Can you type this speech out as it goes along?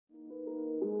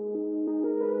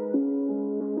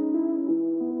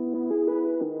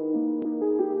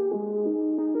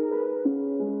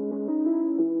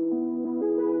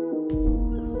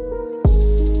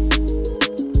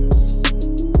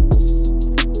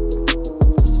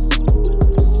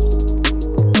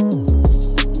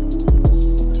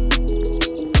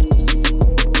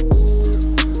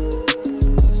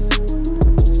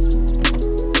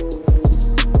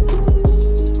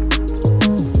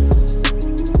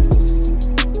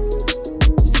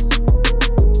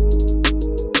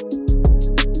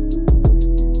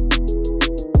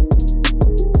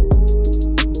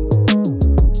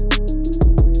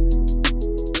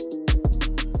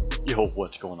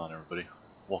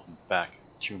back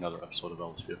to another episode of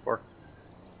LSPDFR.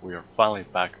 We are finally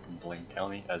back in Blaine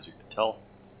County. As you can tell,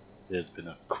 it has been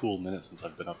a cool minute since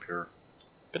I've been up here. It's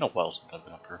been a while since I've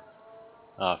been up here.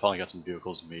 I finally got some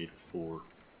vehicles made for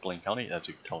Blaine County, as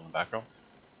you can tell in the background.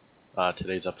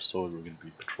 Today's episode we're going to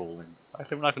be patrolling.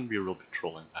 Actually, we're not going to be real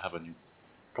patrolling. I have a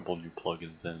couple of new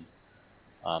plugins in.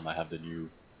 I have the new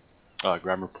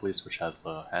Grammar Police, which has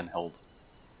the handheld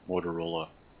Motorola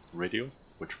radio,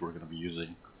 which we're going to be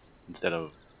using instead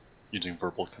of using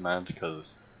verbal commands,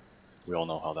 because we all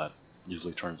know how that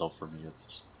usually turns out for me.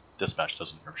 It's dispatch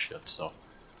doesn't work shit, so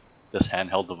this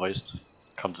handheld device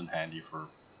comes in handy for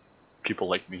people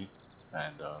like me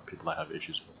and people that have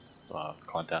issues with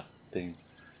contacting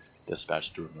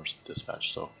dispatch through nurse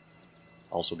dispatch. So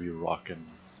I'll also be rocking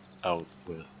out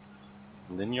with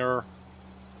linear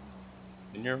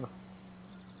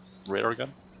radar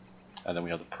gun, and then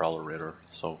we have the Prowler radar.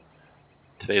 So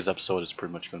today's episode is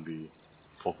pretty much going to be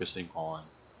focusing on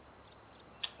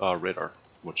radar,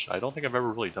 which I don't think I've ever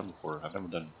really done before. I've never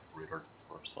done radar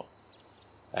before. So,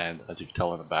 and as you can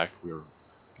tell in the back, we're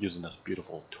using this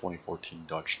beautiful 2014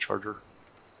 Dodge Charger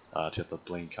to get the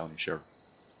Blaine County Sheriff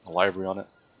livery on it.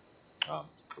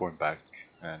 Going back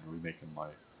and remaking my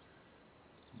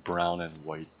brown and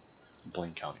white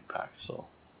Blaine County pack. So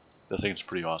this thing's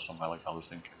pretty awesome. I like how this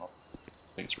thing came up.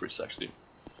 I think it's pretty sexy.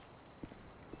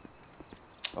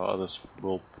 This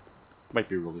might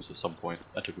be released at some point.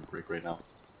 I took a break right now.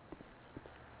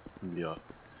 I'm gonna be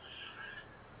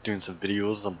doing some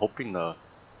videos. I'm hoping to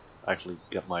actually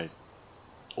get my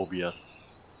OBS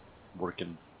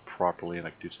working properly and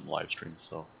I can do some live streams,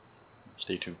 so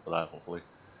stay tuned for that hopefully.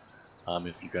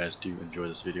 If you guys do enjoy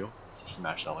this video,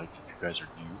 smash that like. If you guys are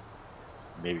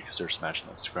new, maybe consider smashing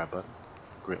that subscribe button.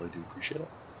 Greatly do appreciate it.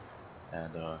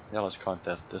 And yeah, let's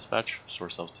contest dispatch,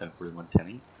 source cells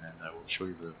 104110E, and I will show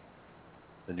you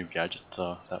the new gadget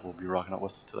that we'll be rocking out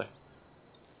with today.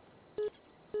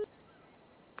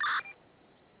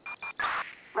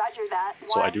 Roger that.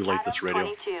 So I do like this radio.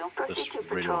 22. This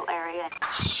radio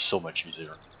is so much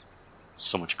easier,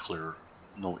 so much clearer,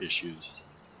 no issues.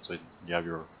 So you have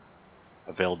your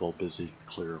available, busy,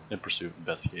 clear, in pursuit,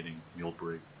 investigating, mule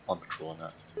break, on patrol, and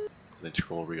that. Then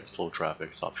scroll over, you get slow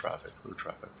traffic, stop traffic, through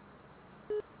traffic.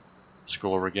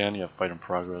 Scroll over again, you have fight in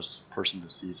progress, person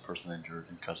deceased, person injured,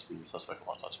 in custody, suspect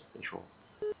lost, suspect visual.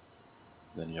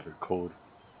 Then you have your code,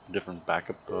 different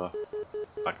backup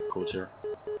codes here.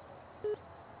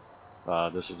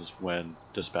 This is when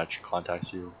dispatch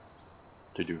contacts you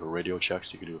to do a radio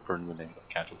checks. You can do affirmative, negative,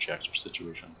 cancel checks, or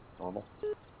situation normal.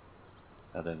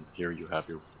 And then here you have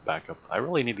your backup. I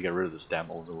really need to get rid of this damn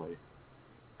overlay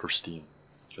for Steam,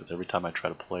 because every time I try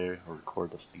to play or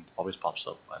record, this thing always pops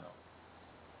up. I know.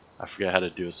 I forget how to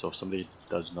do it, so if somebody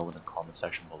does know in the comment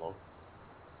section below,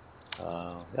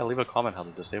 yeah, leave a comment how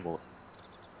to disable it.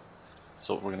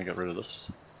 So we're gonna get rid of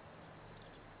this,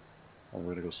 and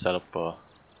we're gonna go set up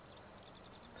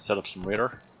some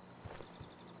radar.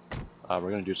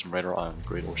 We're gonna do some radar on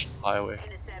Great Ocean Highway.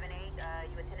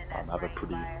 I have a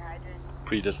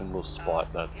pretty decent little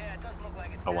spot that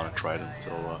I want to try it in,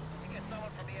 so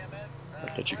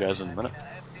I'll catch you guys in a minute.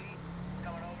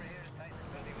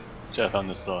 So I found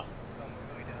this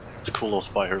it's a cool little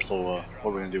spot here. So what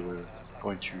we're gonna do, we're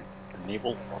going to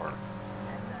enable our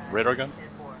radar gun.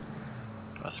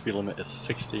 Speed limit is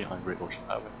 60 on Great Ocean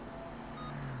Highway.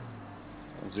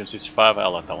 I was doing 65.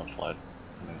 I'll let that one slide.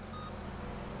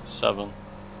 7.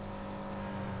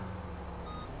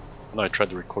 I know I tried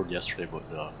to record yesterday, but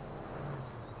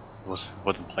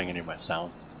wasn't playing any of my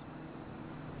sound.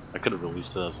 I could have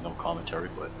released it as no commentary,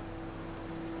 but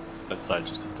I decided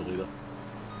just to delete it.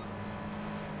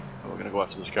 We're gonna go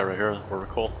after this guy right here,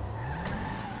 vertical.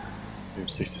 Doing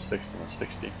 66 and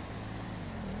 60. See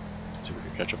if we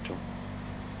can catch up to him.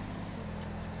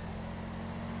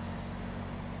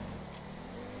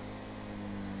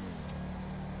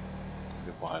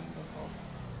 Get behind him.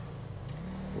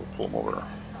 We'll pull him over.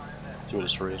 See what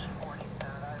his hurry is.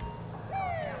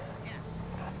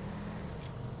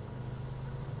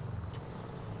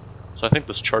 So I think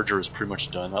this Charger is pretty much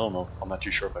done. I don't know. I'm not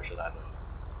too sure if I should add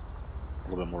a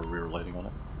little bit more rear lighting on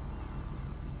it.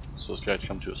 So this guy's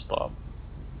come to a stop,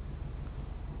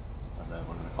 and then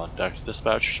we're going to contact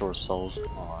dispatch, show ourselves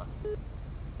on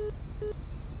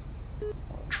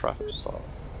a traffic stop.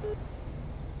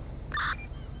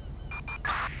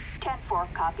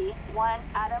 10-4, copy. 1,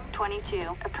 Adam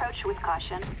 22. Approach with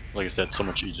caution. Like I said, so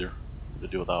much easier to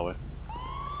do it that way.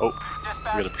 Oh,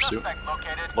 we got a pursuit.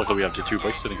 Luckily we have two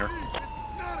bikes sitting here.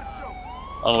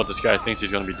 I don't know what this guy thinks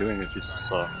he's going to be doing if he's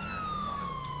just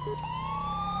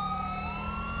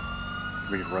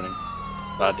running.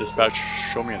 Dispatch,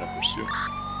 show me in a pursuit.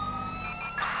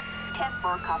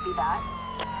 10-4, copy that.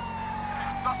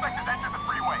 Suspect has entered the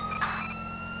freeway.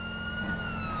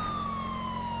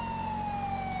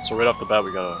 So right off the bat,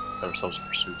 we got ourselves a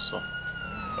pursuit. So,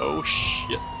 oh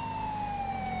shit!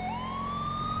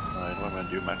 Alright, what I'm gonna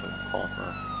do? I'm actually calling for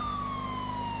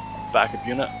a backup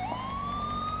unit.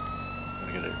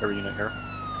 I'm gonna get every unit here.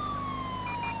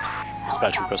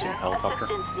 Dispatch requesting a helicopter.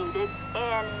 Assistance needed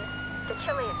in The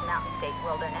chilliest mountain state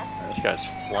wilderness. This guy's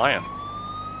flying.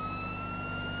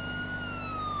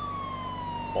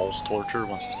 Balls torture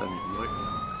wants to send me a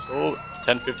oh,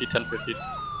 1050, 1050.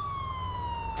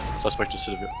 Suspect just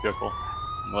hit a vehicle.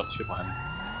 Let's get behind him.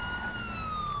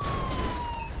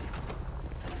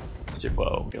 Let's see if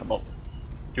we'll get him up.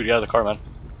 Dude, get out of the car, man.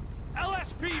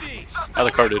 LSPD! Out of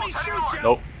the car, dude.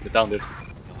 Nope, get down, dude.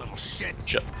 You little shit.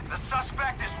 Shit. The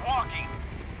suspect is walking.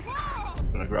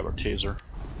 I'm gonna grab our taser.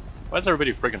 Why is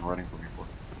everybody freaking running from me for?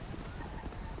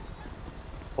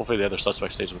 Hopefully the other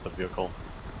suspect stays with the vehicle.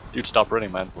 Dude, stop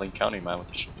running, man. Blaine County, man, with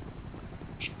the shit.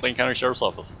 Blaine County Sheriff's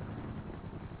Office.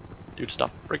 Dude,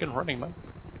 stop freaking running, man.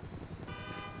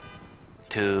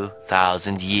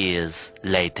 2,000 years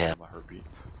later. My heartbeat.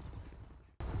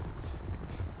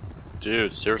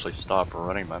 Dude, seriously, stop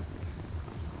running, man.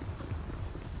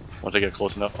 Once I get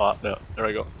close enough, yeah, there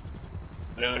I go.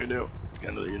 Yeah, I can do. Get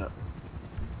into the unit.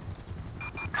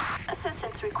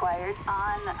 assistance required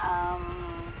on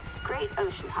Great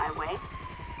Ocean Highway.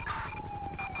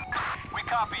 We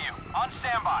copy you. On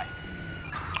standby.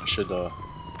 I should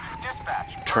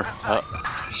Dispatch. turn up.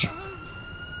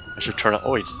 I should turn up.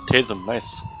 Oh, he's tased him.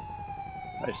 Nice.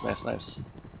 Nice, nice, nice.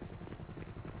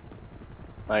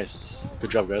 Nice.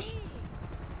 Good job, guys.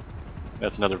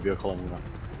 That's another vehicle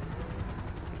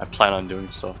I plan on doing,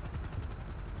 so.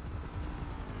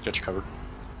 Got you covered.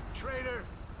 Traitor.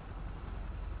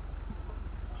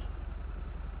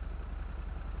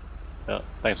 Yeah,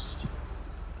 thanks.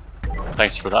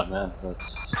 Thanks for that, man.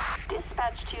 That's.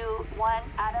 Dispatch to 1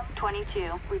 Adam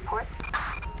 22. Report.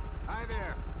 Hi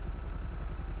there.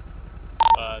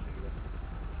 Uh,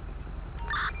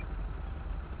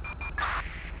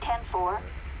 10-4.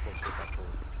 So let's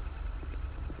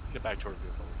get back to our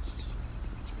vehicle. It's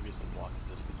gonna be some walking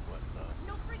distance, but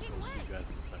we'll see you guys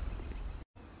in a second.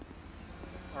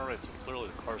 Alright, so clearly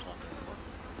the car's not there anymore.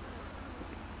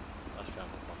 That's kind of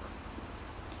a bummer.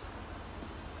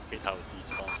 Hate how it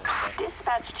despawns like that.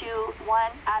 Dispatch to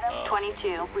 1 Adam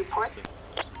 22. Report.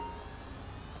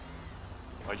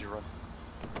 Why'd you run?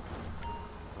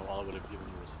 No, all I would have given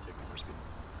you was a ticket for speed.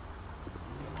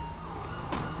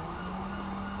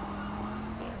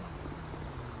 So,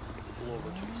 pull over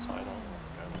to the side on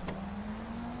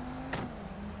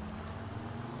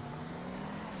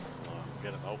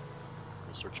get him out.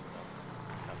 We'll search him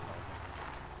out.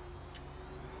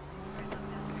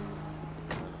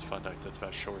 Let's contact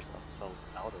dispatch. Show ourselves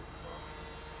out of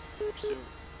pursuit.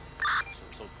 So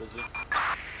we're so busy.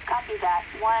 Copy that.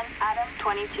 1 Adam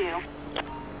 22.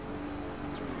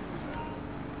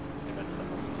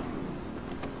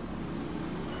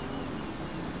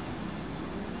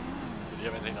 Do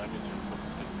you have anything on you?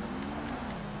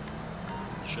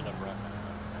 You should have ran.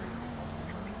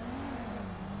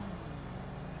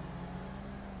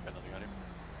 Got nothing on you?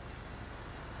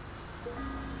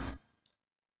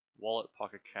 Wallet,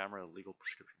 pocket camera, illegal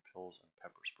prescription pills, and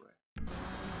pepper spray.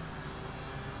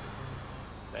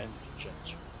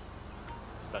 Bandage.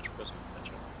 Dispatch request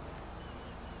attention.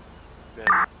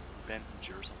 Ben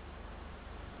Jerson.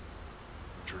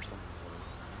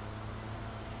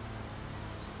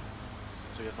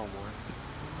 So he has no warrants.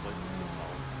 His license is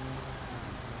valid.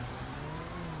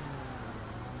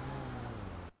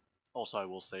 Also, I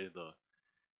will say the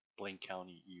Blaine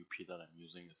County EUP that I'm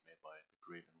using is made by the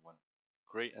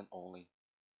great and only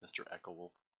Mr. Echo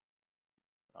Wolf.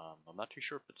 I'm not too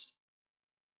sure if it's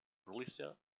released yet.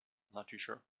 I'm not too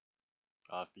sure.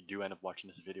 If you do end up watching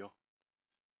this video,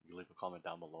 you can leave a comment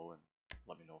down below and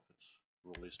let me know if it's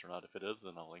released or not. If it is,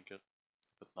 then I'll link it.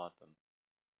 If it's not, then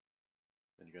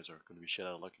you guys are going to be shit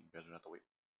out of luck and you guys are going to have to wait.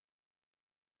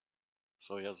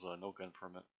 So he has no gun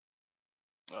permit.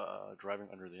 Driving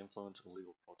under the influence,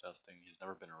 illegal protesting. He's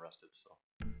never been arrested, so.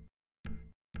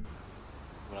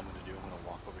 What I'm going to do, I'm going to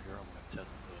walk over here, I'm going to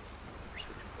test the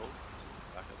prescription pills and see what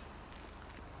the back is.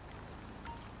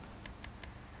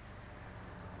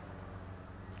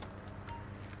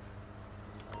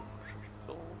 Prescription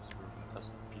pills, we're going to test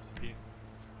the PCP.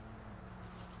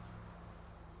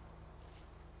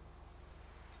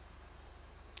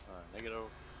 Negative.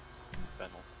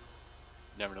 Fentanyl.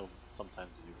 You never know,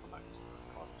 sometimes they do come back as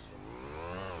cause.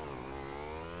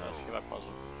 Let's get back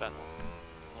positive fentanyl.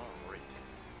 Alright.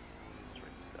 Let's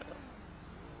write this guy up.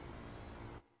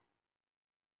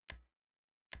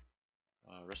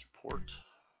 Arrest report.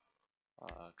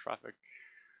 Traffic.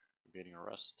 Evading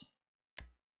arrest.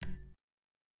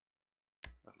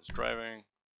 Reckless driving.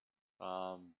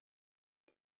 I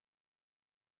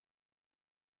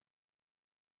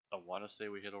want to say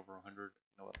we hit over 100. You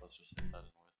know what? Let's just hit that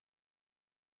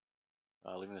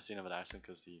anyway. Leaving the scene of an accident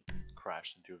because he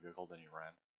crashed into a vehicle, then he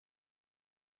ran.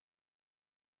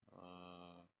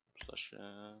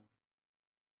 Possession.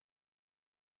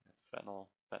 Fentanyl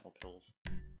pills.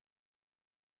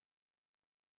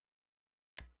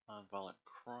 Violent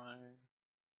crime.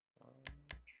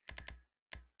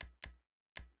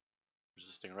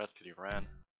 Resisting arrest because he ran.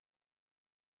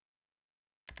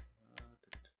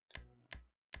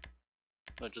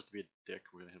 No, just to be a dick,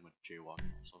 we're gonna hit him with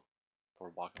jaywalking also. For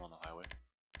walking on the highway.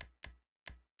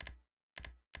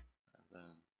 And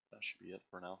then that should be it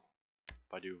for now.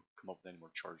 If I do come up with any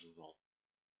more charges, I'll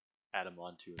add them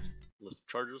onto his list of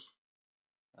charges.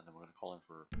 And then we're gonna call in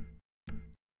for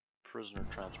prisoner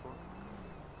transport.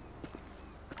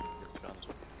 Gets the gun as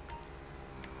well.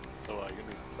 So you're gonna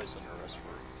be placed under arrest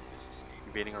for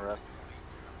evading arrest,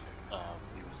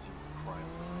 leaving the scene of a crime,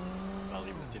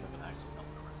 leaving the scene of an accident, not a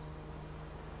crime.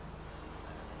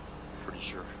 Pretty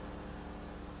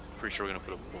sure we're gonna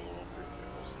put a bullet over your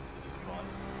vehicles into this spot.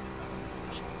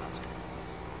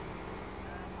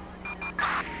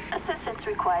 Assistance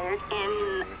required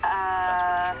in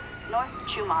North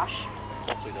Chumash.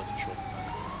 Hopefully it doesn't show up.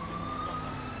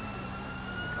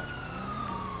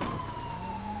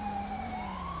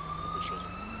 It shows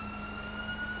up.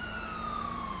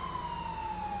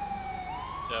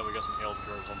 Yeah, we got some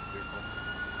LPRs on the vehicle.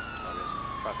 We got some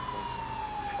traffic cones in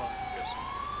the front. We got some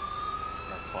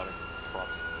narcotic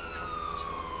props in the trunk.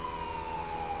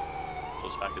 So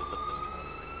this fact is that this kind of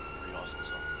pretty awesome.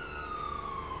 So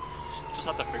just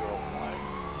have to figure out why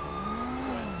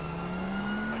when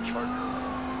my Charger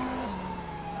is an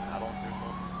add-on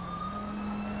vehicle,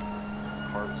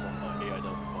 cars on the AI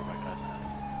don't recognize it as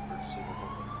an emergency vehicle,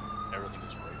 but everything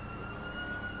is right.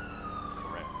 It's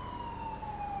correct.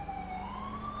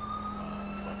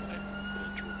 But when I put it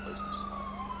into replacement slot,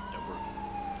 it works.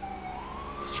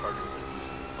 This Charger is using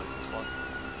the replacement slot.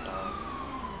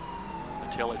 The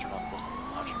taillights are not supposed to be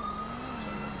flashing,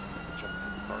 so I'm jumping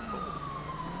in the car closed.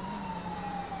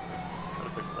 Try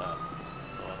to fix that.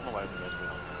 So I don't know why you guys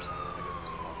wait on the other side. I gotta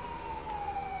fix it up.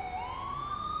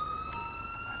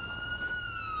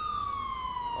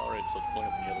 Alright, so it's pulling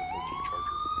up the other 14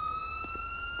 Charger.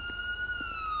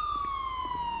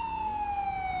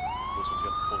 This one's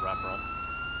got the full wraparound.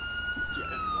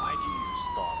 Yeah, and why do you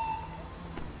stop?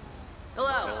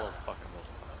 Hello. Hello, fucking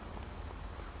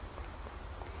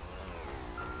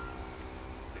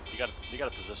you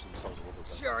gotta position themselves a little bit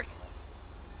better. Jerk.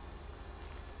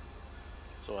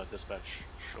 So dispatch,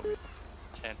 show me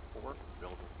 10-4,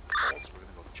 available calls. We're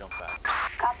gonna go jump back.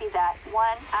 Copy that.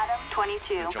 1 Adam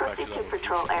 22. Jump back to Proceed that to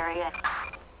patrol location. area.